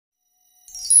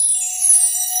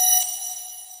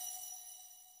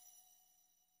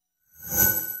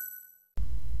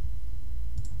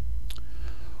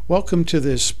Welcome to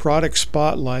this product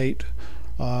spotlight.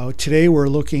 Today we're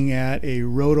looking at a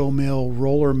Roto-Mill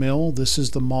roller mill. This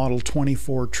is the Model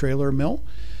 24 trailer mill.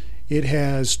 It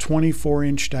has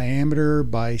 24-inch diameter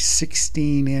by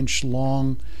 16-inch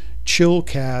long chill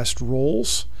cast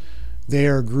rolls. They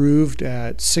are grooved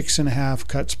at 6.5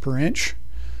 cuts per inch.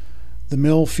 The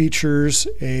mill features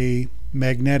a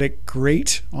magnetic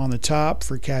grate on the top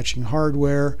for catching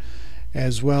hardware,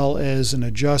 as well as an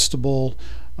adjustable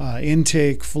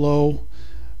intake flow.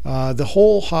 The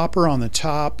whole hopper on the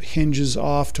top hinges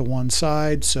off to one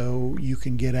side so you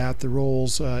can get at the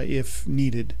rolls if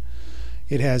needed.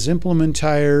 It has implement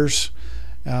tires.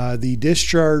 The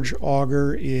discharge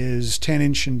auger is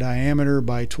 10-inch in diameter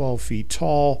by 12 feet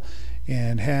tall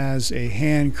and has a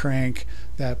hand crank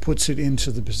that puts it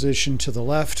into the position to the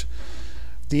left.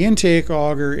 The intake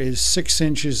auger is 6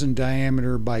 inches in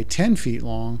diameter by 10 feet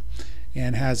long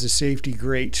and has a safety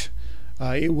grate.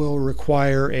 It will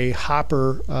require a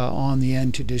hopper on the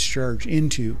end to discharge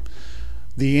into.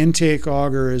 The intake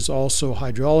auger is also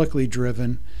hydraulically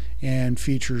driven and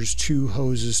features 2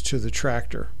 hoses to the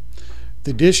tractor.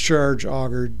 The discharge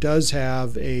auger does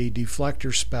have a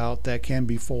deflector spout that can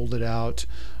be folded out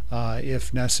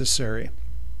if necessary.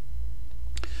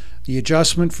 The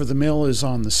adjustment for the mill is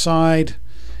on the side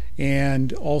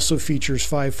and also features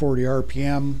 540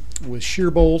 RPM with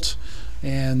shear bolt,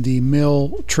 and the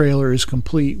mill trailer is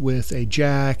complete with a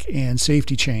jack and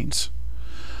safety chains.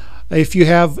 If you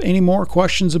have any more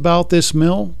questions about this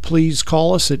mill, please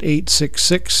call us at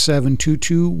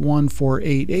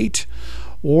 866-722-1488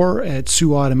 or at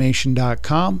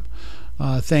siouxautomation.com.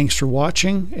 Thanks for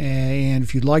watching, and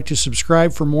if you'd like to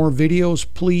subscribe for more videos,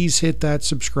 please hit that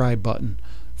subscribe button.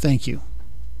 Thank you.